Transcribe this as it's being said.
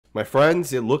My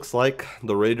friends, it looks like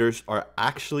the Raiders are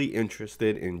actually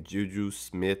interested in Juju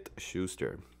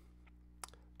Smith-Schuster.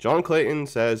 John Clayton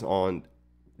says on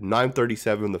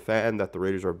 937 The Fan that the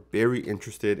Raiders are very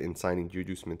interested in signing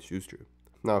Juju Smith-Schuster.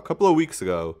 Now, a couple of weeks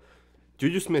ago,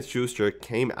 Juju Smith-Schuster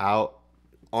came out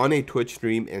on a Twitch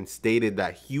stream and stated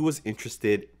that he was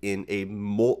interested in a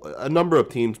number of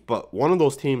teams, but one of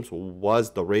those teams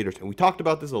was the Raiders. And we talked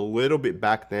about this a little bit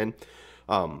back then.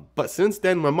 But since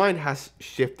then, my mind has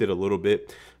shifted a little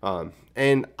bit.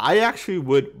 And I actually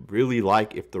would really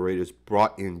like if the Raiders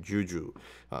brought in Juju.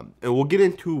 And we'll get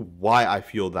into why I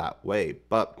feel that way.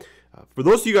 But for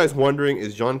those of you guys wondering,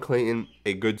 is John Clayton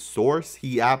a good source?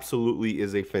 He absolutely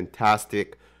is a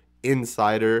fantastic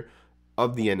insider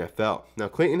of the NFL. Now,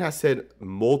 Clayton has said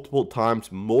multiple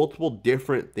times, multiple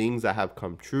different things that have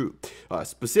come true.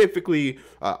 Specifically,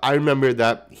 I remember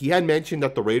that he had mentioned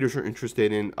that the Raiders are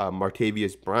interested in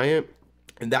Martavius Bryant,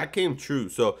 and that came true.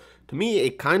 So, to me,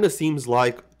 it kind of seems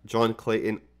like John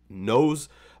Clayton knows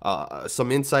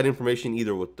some inside information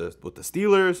either with the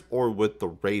Steelers or with the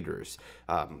Raiders.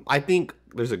 I think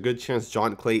there's a good chance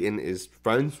John Clayton is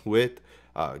friends with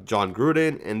John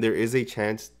Gruden, and there is a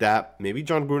chance that maybe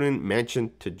John Gruden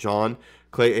mentioned to John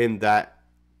Clayton that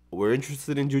we're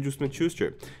interested in Juju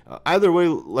Smith-Schuster. Either way,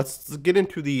 let's get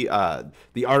into the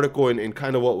article and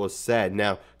kind of what was said.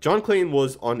 Now, John Clayton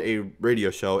was on a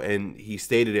radio show and he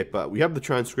stated it, but we have the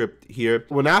transcript here.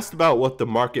 When asked about what the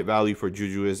market value for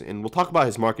Juju is, and we'll talk about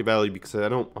his market value because I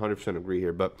don't 100% agree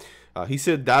here, but he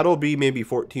said that'll be maybe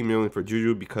 $14 million for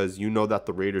Juju because you know that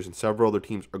the Raiders and several other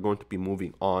teams are going to be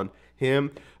moving on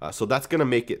him, so that's going to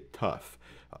make it tough.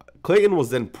 Clayton was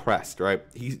then pressed, right?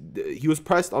 He was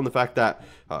pressed on the fact that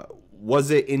was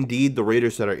it indeed the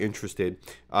Raiders that are interested?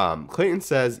 Clayton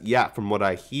says, yeah, from what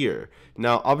I hear.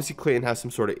 Now, obviously, Clayton has some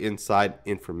sort of inside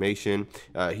information.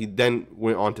 He then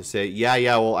went on to say, yeah,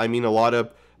 well, I mean, a lot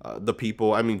of the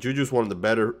people, I mean, Juju's one of the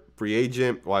better free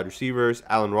agent wide receivers.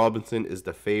 Allen Robinson is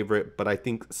the favorite, but I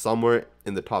think somewhere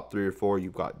in the top 3 or 4,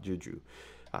 you've got Juju.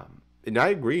 And I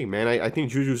agree, man. I think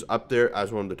Juju's up there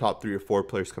as one of the top 3 or 4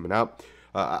 players coming out.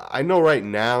 I know right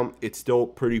now it's still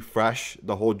pretty fresh,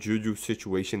 the whole Juju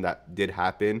situation that did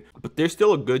happen. But there's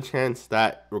still a good chance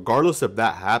that regardless of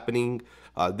that happening,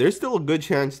 there's still a good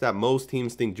chance that most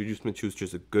teams think Juju Smith-Schuster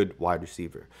is a good wide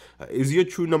receiver. Is he a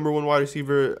true number 1 wide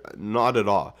receiver? Not at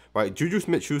all, right? Juju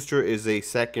Smith-Schuster is a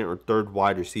 2nd or 3rd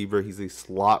wide receiver. He's a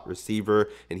slot receiver,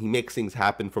 and he makes things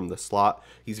happen from the slot.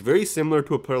 He's very similar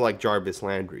to a player like Jarvis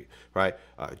Landry, right?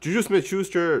 Juju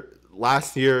Smith-Schuster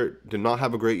last year did not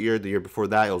have a great year. The year before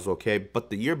that, it was okay. But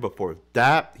the year before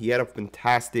that, he had a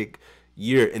fantastic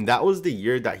year. And that was the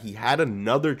year that he had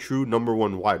another true number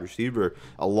 1 wide receiver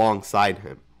alongside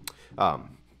him.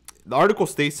 The article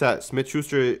states that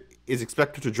Smith-Schuster is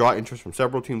expected to draw interest from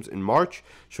several teams in March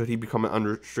should he become an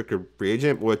unrestricted free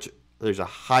agent, which there's a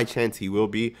high chance he will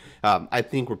be. I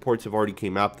think reports have already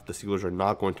came out that the Steelers are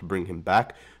not going to bring him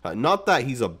back. Not that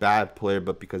he's a bad player,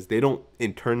 but because they don't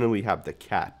internally have the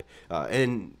cap.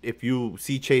 And if you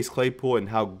see Chase Claypool and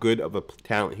how good of a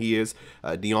talent he is,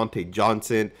 Deontay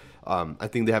Johnson, I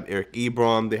think they have Eric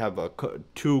Ebron. They have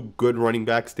 2 good running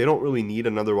backs. They don't really need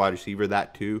another wide receiver,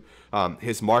 that too.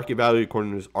 His market value,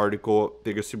 according to this article,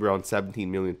 figures to be around $17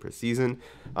 million per season.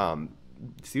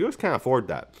 Steelers can't afford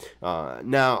that.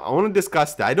 Now, I want to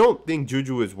discuss that. I don't think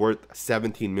Juju is worth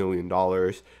 $17 million.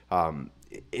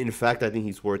 In fact, I think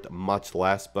he's worth much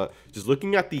less. But just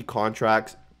looking at the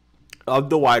contracts of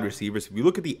the wide receivers, if you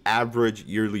look at the average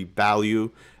yearly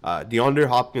value, DeAndre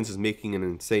Hopkins is making an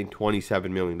insane $27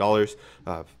 million.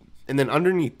 And then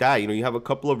underneath that, you have a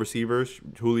couple of receivers,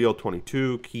 Julio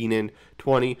 22, Keenan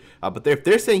 20. But if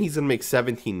they're saying he's going to make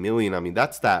 $17 million, I mean,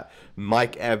 that's that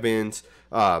Mike Evans,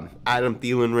 Adam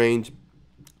Thielen range.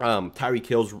 Tyreek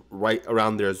Hill's right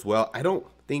around there as well. I don't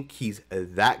think he's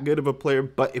that good of a player,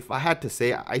 but if I had to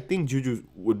say, I think Juju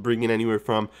would bring in anywhere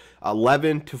from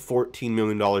 $11 to $14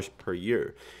 million per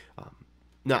year.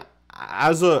 Now,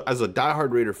 as a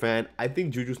diehard Raider fan, I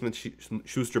think Juju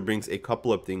Smith-Schuster brings a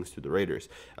couple of things to the Raiders.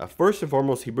 First and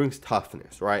foremost, he brings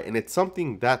toughness, right? And it's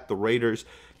something that the Raiders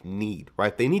need,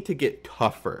 right? They need to get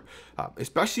tougher,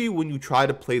 especially when you try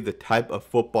to play the type of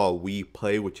football we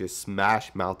play, which is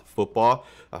smash mouth football,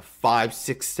 5,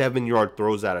 6, 7 yard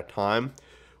throws at a time.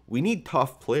 We need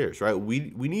tough players, right?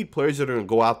 We need players that are going to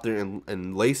go out there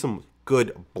and lay some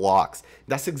good blocks.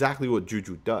 That's exactly what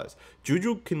Juju does.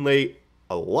 Juju can lay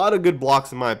a lot of good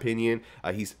blocks, in my opinion.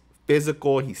 He's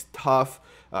physical, he's tough,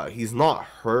 he's not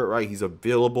hurt, right? He's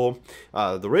available.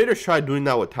 The Raiders tried doing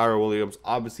that with Tyler Williams.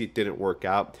 Obviously, it didn't work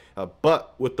out.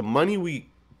 But with the money we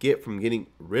get from getting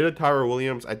rid of Tyrell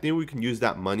Williams, I think we can use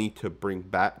that money to bring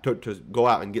back to go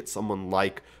out and get someone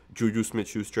like Juju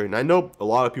Smith-Schuster. And I know a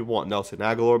lot of people want Nelson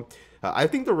Aguilar. I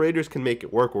think the Raiders can make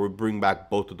it work where we bring back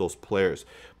both of those players.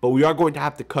 But we are going to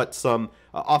have to cut some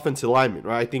offensive linemen,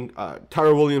 right? I think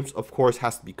Tyrell Williams, of course,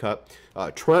 has to be cut.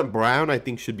 Trent Brown, I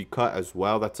think, should be cut as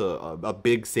well. That's a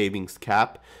big savings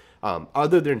cap.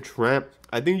 Other than Trent,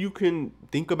 I think you can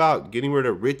think about getting rid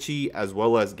of Richie as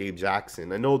well as Gabe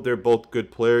Jackson. I know they're both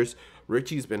good players.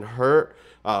 Richie's been hurt,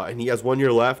 and he has 1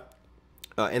 year left.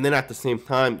 And then at the same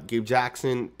time, Gabe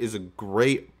Jackson is a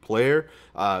great player,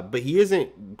 but he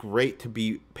isn't great to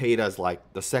be paid as like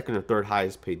the second or third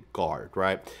highest paid guard,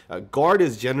 right? Guard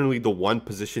is generally the one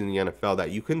position in the NFL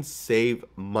that you can save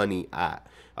money at.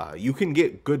 You can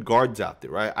get good guards out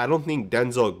there, right? I don't think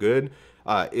Denzel Good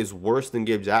is worse than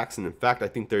Gabe Jackson. In fact, I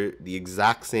think they're the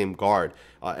exact same guard.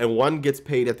 And one gets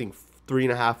paid, I think,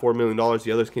 $3.5–4 million.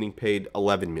 The other's getting paid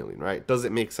 $11 million, right? Does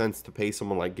it make sense to pay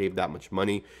someone like Gabe that much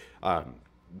money?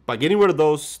 By getting rid of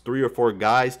those 3 or 4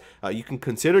 guys, you can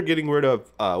consider getting rid of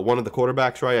one of the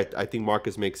quarterbacks, right? I think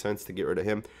Marcus makes sense to get rid of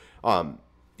him.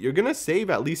 You're going to save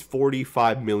at least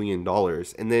 $45 million.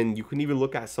 And then you can even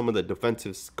look at some of the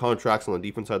defensive contracts on the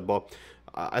defense side of the ball.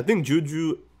 I think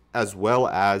Juju as well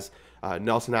as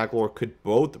Nelson Aguilar could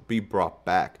both be brought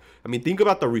back. I mean, think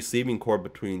about the receiving core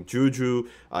between Juju,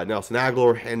 Nelson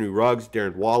Aguilar, Henry Ruggs,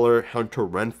 Darren Waller, Hunter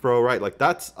Renfrow, right? Like,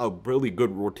 that's a really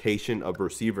good rotation of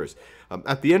receivers.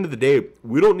 At the end of the day,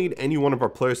 we don't need any one of our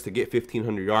players to get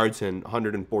 1,500 yards and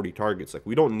 140 targets. Like,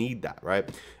 we don't need that, right?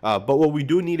 But what we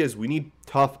do need is we need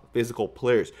tough physical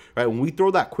players, right? When we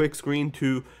throw that quick screen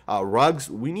to Ruggs,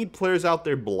 we need players out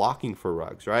there blocking for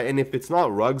Ruggs, right? And if it's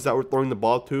not Ruggs that we're throwing the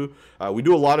ball to, we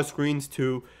do a lot of screens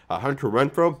to Hunter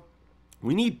Renfrow.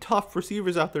 We need tough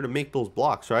receivers out there to make those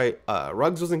blocks, right?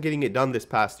 Ruggs wasn't getting it done this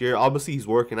past year. Obviously, he's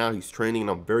working out, he's training, and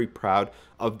I'm very proud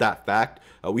of that fact.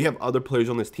 We have other players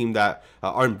on this team that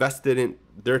are invested in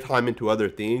their time into other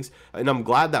things, and I'm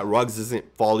glad that Ruggs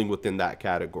isn't falling within that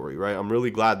category, right? I'm really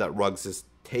glad that Ruggs is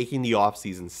taking the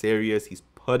offseason serious. He's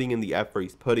putting in the effort.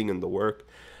 He's putting in the work.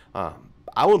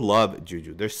 I would love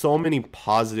Juju. There's so many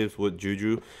positives with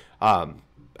Juju.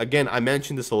 Again, I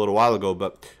mentioned this a little while ago,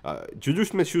 but Juju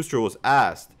Smith-Schuster was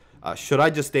asked, should I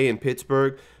just stay in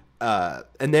Pittsburgh?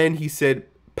 And then he said,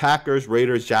 Packers,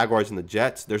 Raiders, Jaguars, and the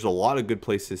Jets. There's a lot of good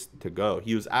places to go.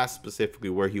 He was asked specifically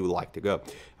where he would like to go.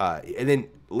 And then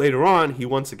later on, he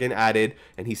once again added,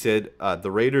 and he said, the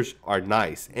Raiders are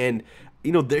nice. And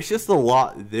you know, there's just a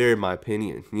lot there, in my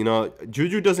opinion. You know,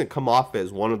 Juju doesn't come off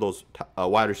as one of those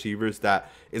wide receivers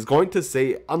that is going to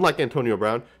say, unlike Antonio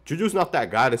Brown, Juju's not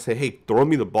that guy to say, hey, throw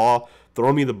me the ball,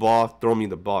 throw me the ball, throw me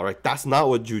the ball, right? That's not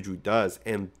what Juju does.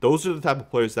 And those are the type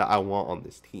of players that I want on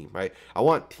this team, right? I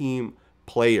want team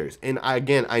players. And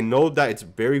I know that it's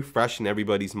very fresh in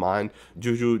everybody's mind,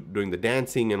 Juju doing the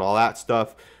dancing and all that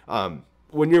stuff.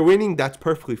 When you're winning, that's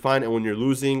perfectly fine, and when you're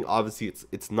losing, obviously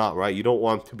it's not, right? You don't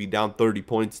want to be down 30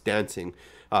 points dancing,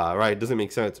 right? It doesn't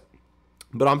make sense.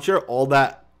 But I'm sure all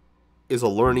that is a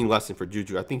learning lesson for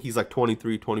Juju. I think he's like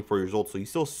 23, 24 years old, so he's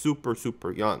still super,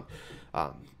 super young.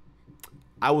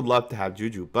 I would love to have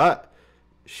Juju, but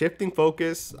shifting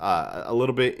focus a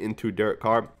little bit into Derek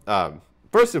Carr.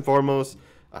 First and foremost,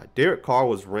 Derek Carr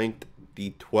was ranked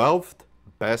the 12th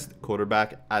best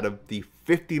quarterback out of the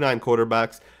 59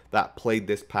 quarterbacks that played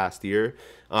this past year.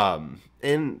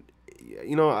 And,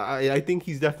 you know, I think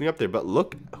he's definitely up there. But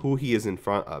look who he is in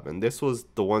front of. And this was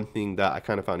the one thing that I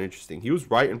kind of found interesting. He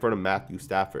was right in front of Matthew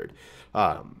Stafford.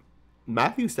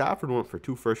 Matthew Stafford went for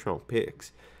 2 first-round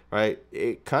picks, right?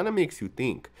 It kind of makes you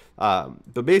think.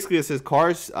 But basically it says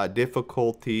Carr's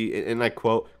difficulty, and I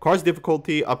quote, Carr's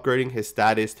difficulty upgrading his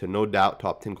status to no doubt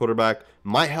top 10 quarterback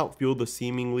might help fuel the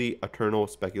seemingly eternal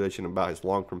speculation about his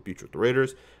long-term future with the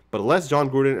Raiders. But unless John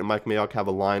Gruden and Mike Mayock have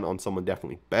a line on someone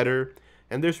definitely better,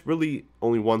 and there's really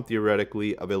only one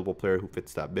theoretically available player who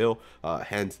fits that bill,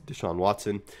 hence Deshaun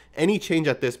Watson, any change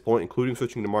at this point, including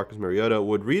switching to Marcus Mariota,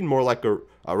 would read more like a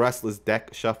restless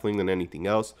deck shuffling than anything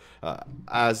else. What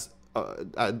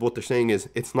they're saying is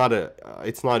you're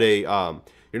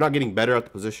not getting better at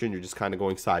the position, you're just kind of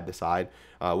going side to side,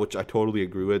 which I totally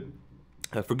agree with.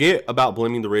 Forget about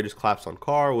blaming the Raiders' collapse on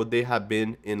Carr. Would they have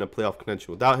been in a playoff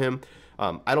contention without him?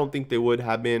 I don't think they would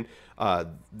have been.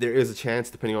 There is a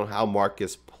chance, depending on how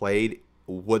Marcus played,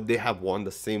 would they have won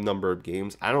the same number of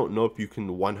games? I don't know if you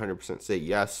can 100% say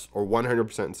yes or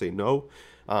 100% say no.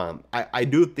 I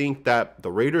do think that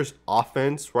the Raiders'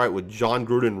 offense, right, with John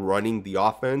Gruden running the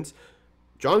offense,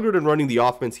 John Gruden running the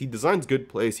offense, he designs good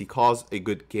plays. He calls a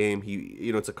good game.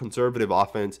 It's a conservative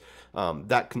offense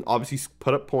that can obviously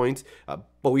put up points.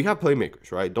 But we have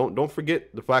playmakers, right? Don't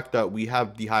forget the fact that we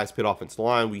have the highest paid offensive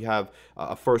line. We have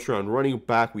a first-round running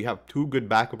back. We have 2 good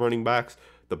backup running backs.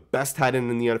 The best tight end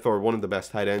in the NFL, or one of the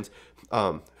best tight ends.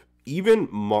 Even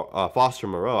Foster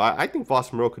Moreau, I think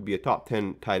Foster Moreau could be a top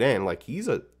 10 tight end. Like, he's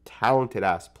a talented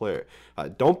ass player.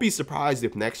 Don't be surprised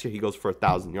if next year he goes for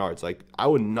 1,000 yards. Like, I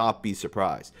would not be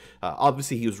surprised.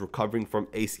 Obviously, he was recovering from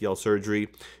ACL surgery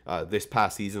this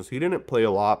past season, so he didn't play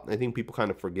a lot. I think people kind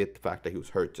of forget the fact that he was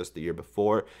hurt just the year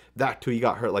before. That too, he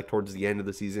got hurt like towards the end of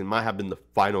the season. Might have been the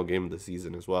final game of the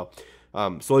season as well.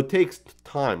 So it takes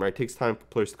time, right? It takes time for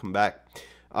players to come back.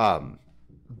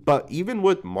 But even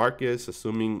with Marcus,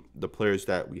 assuming the players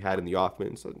that we had in the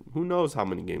offense, who knows how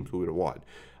many games we would have won.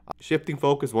 Shifting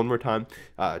focus one more time,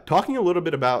 talking a little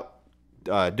bit about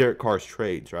Derek Carr's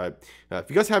trades, right? If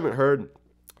you guys haven't heard,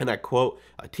 and I quote,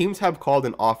 teams have called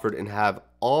and offered and have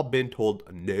all been told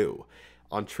no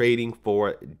on trading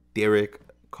for Derek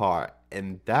Carr.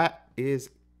 And that is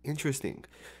interesting.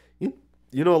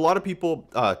 A lot of people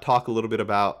talk a little bit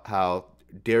about how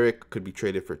Derek could be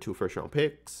traded for 2 first-round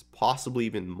picks, possibly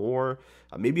even more,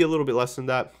 maybe a little bit less than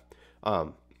that.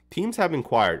 Teams have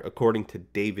inquired, according to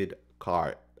David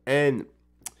Carr. And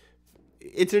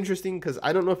it's interesting because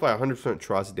I don't know if I 100%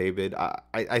 trust David.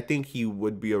 I think he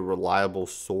would be a reliable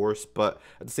source, but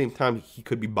at the same time, he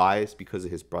could be biased because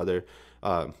of his brother.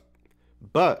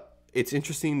 But it's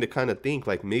interesting to kind of think,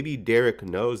 like, maybe Derek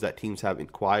knows that teams have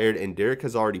inquired, and Derek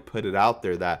has already put it out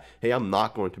there that, hey, I'm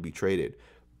not going to be traded.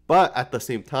 But at the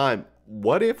same time,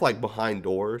 what if, like, behind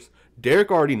doors,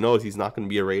 Derek already knows he's not going to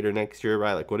be a Raider next year,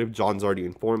 right? Like, what if John's already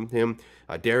informed him?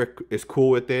 Derek is cool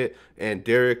with it, and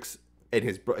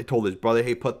told his brother,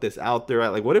 hey, put this out there, right?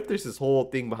 Like, what if there's this whole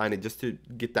thing behind it just to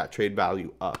get that trade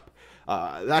value up?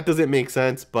 That doesn't make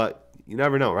sense, but you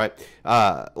never know, right?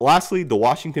 Lastly, the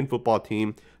Washington football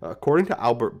team, according to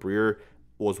Albert Breer,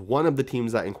 was one of the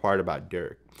teams that inquired about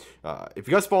Derek. If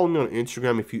you guys follow me on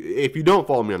Instagram, if you don't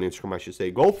follow me on Instagram, I should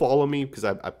say, go follow me because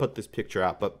I put this picture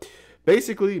out. But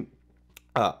basically,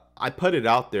 I put it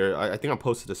out there. I think I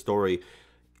posted a story.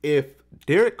 If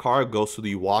Derek Carr goes to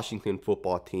the Washington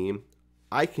football team,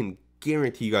 I can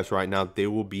guarantee you guys right now they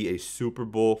will be a Super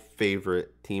Bowl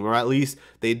favorite team, or at least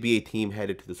they'd be a team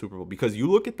headed to the Super Bowl. Because you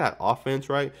look at that offense,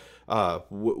 right,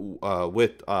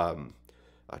 with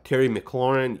Terry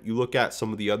McLaurin, you look at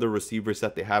some of the other receivers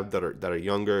that they have that are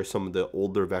younger, some of the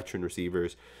older veteran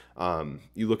receivers.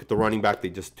 You look at the running back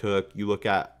they just took. You look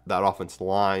at that offensive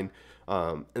line.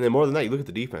 And then more than that, you look at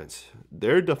the defense.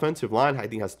 Their defensive line, I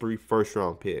think, has 3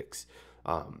 first-round picks.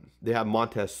 They have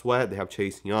Montez Sweat, they have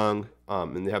Chase Young,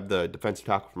 and they have the defensive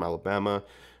tackle from Alabama.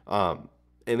 And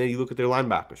then you look at their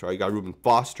linebackers, right? You got Reuben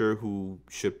Foster, who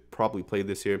should probably play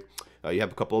this year. You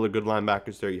have a couple other good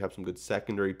linebackers there. You have some good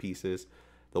secondary pieces.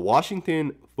 The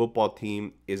Washington football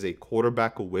team is a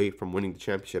quarterback away from winning the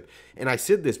championship. And I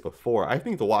said this before. I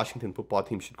think the Washington football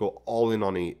team should go all in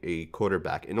on a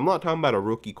quarterback. And I'm not talking about a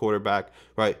rookie quarterback,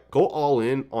 right? Go all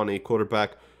in on a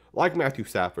quarterback like Matthew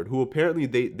Stafford, who apparently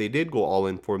they did go all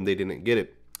in for him. They didn't get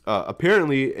it.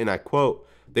 Apparently, and I quote,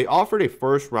 they offered a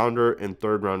first-rounder and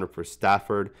third-rounder for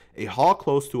Stafford, a haul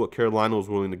close to what Carolina was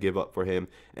willing to give up for him,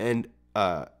 and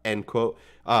end quote.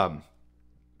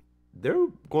 They're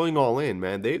going all in,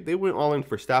 man. They went all in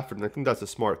for Stafford, and I think that's a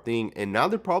smart thing. And now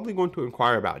they're probably going to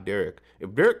inquire about Derek.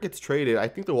 If Derek gets traded, I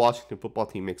think the Washington football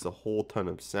team makes a whole ton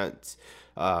of sense.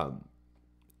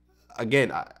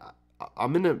 Again,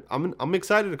 I'm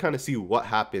excited to kind of see what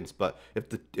happens. But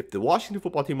if the Washington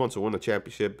football team wants to win a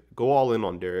championship, go all in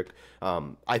on Derek.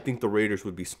 I think the Raiders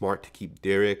would be smart to keep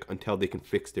Derek until they can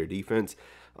fix their defense.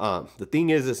 The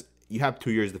thing is you have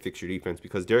 2 years to fix your defense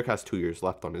because Derek has 2 years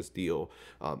left on his deal.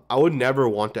 I would never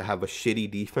want to have a shitty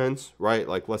defense, right?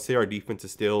 Like, let's say our defense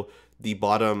is still the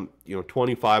bottom,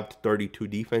 25 to 32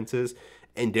 defenses,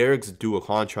 and Derek's due a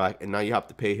contract, and now you have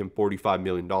to pay him $45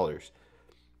 million.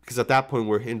 Because at that point,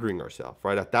 we're hindering ourselves,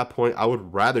 right? At that point, I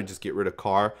would rather just get rid of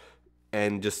Carr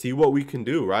and just see what we can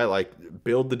do, right? Like,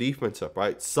 build the defense up,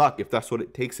 right? Suck if that's what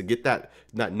it takes to get that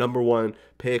number 1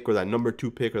 pick or that number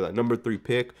 2 pick or that number 3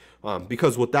 pick.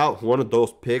 Because without one of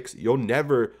those picks, you'll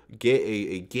never get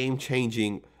a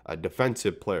game-changing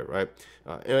defensive player, right?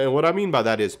 And what I mean by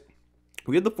that is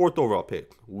we had the 4th overall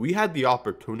pick. We had the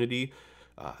opportunity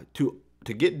to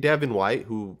get Devin White,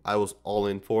 who I was all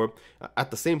in for.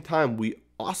 At the same time, we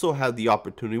also had the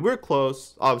opportunity. We're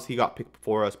close. Obviously, he got picked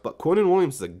before us, but Quinnen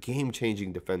Williams is a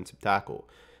game-changing defensive tackle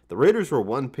The Raiders were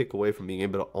one pick away from being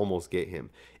able to almost get him.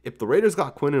 If the Raiders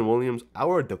got Quinnen Williams,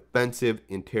 our defensive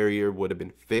interior would have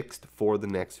been fixed for the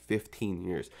next 15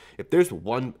 years. If there's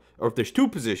one, or if there's two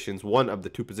positions, one of the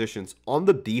two positions on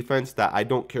the defense that I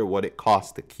don't care what it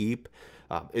costs to keep,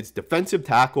 it's defensive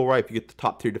tackle, right? If you get the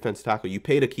top tier defensive tackle, you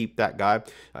pay to keep that guy.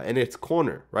 And it's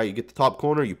corner, right? You get the top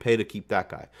corner, you pay to keep that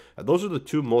guy. Those are the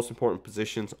two most important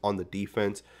positions on the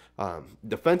defense.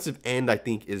 Defensive end, I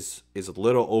think, is a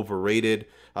little overrated.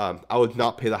 I would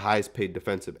not pay the highest paid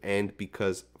defensive end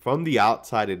because from the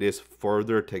outside, it is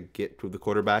further to get to the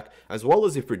quarterback, as well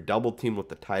as if you're double teamed with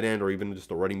the tight end or even just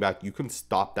a running back, you can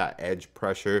stop that edge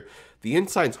pressure. The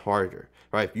inside's harder,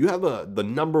 right? If you have the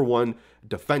number one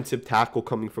defensive tackle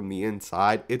coming from the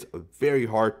inside, it's very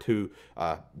hard to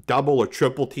double or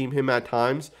triple team him at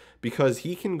times because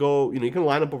he can go, he can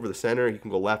line up over the center, he can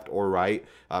go left or right.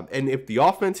 And if the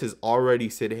offense has already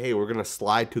said, hey, we're going to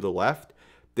slide to the left,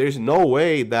 there's no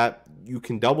way that you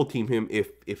can double team him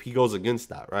if he goes against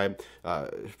that, right?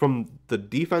 From the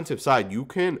defensive side, you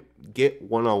can get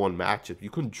one-on-one matchups. You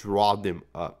can draw them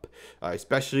up,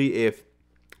 especially if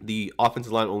the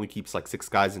offensive line only keeps like 6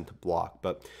 guys into block.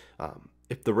 But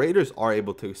if the Raiders are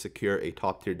able to secure a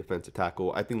top-tier defensive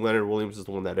tackle, I think Leonard Williams is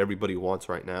the one that everybody wants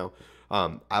right now.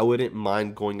 I wouldn't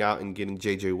mind going out and getting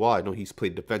J.J. Watt. I know he's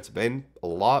played defensive end a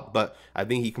lot, but I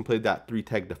think he can play that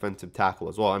 3-tech defensive tackle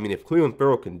as well. I mean, if Cleveland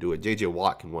Farrell can do it, J.J.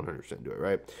 Watt can 100% do it,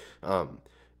 right?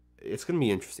 It's going to be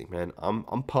interesting, man.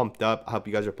 I'm pumped up. I hope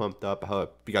you guys are pumped up. I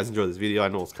hope you guys enjoyed this video. I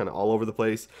know it's kind of all over the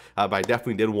place, but I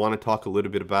definitely did want to talk a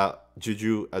little bit about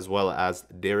Juju as well as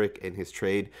Derek and his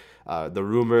trade, the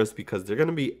rumors, because they're going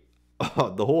to be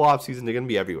the whole offseason, they're going to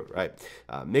be everywhere, right?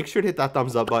 Make sure to hit that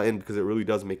thumbs up button because it really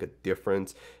does make a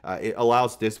difference. It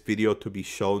allows this video to be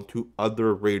shown to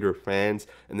other Raider fans,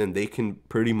 and then they can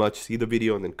pretty much see the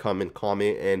video and then come and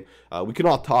comment, and we can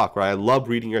all talk, right? I love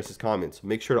reading your guys' comments.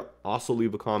 Make sure to also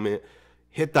leave a comment,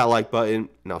 hit that like button,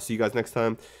 and I'll see you guys next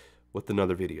time with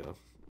another video.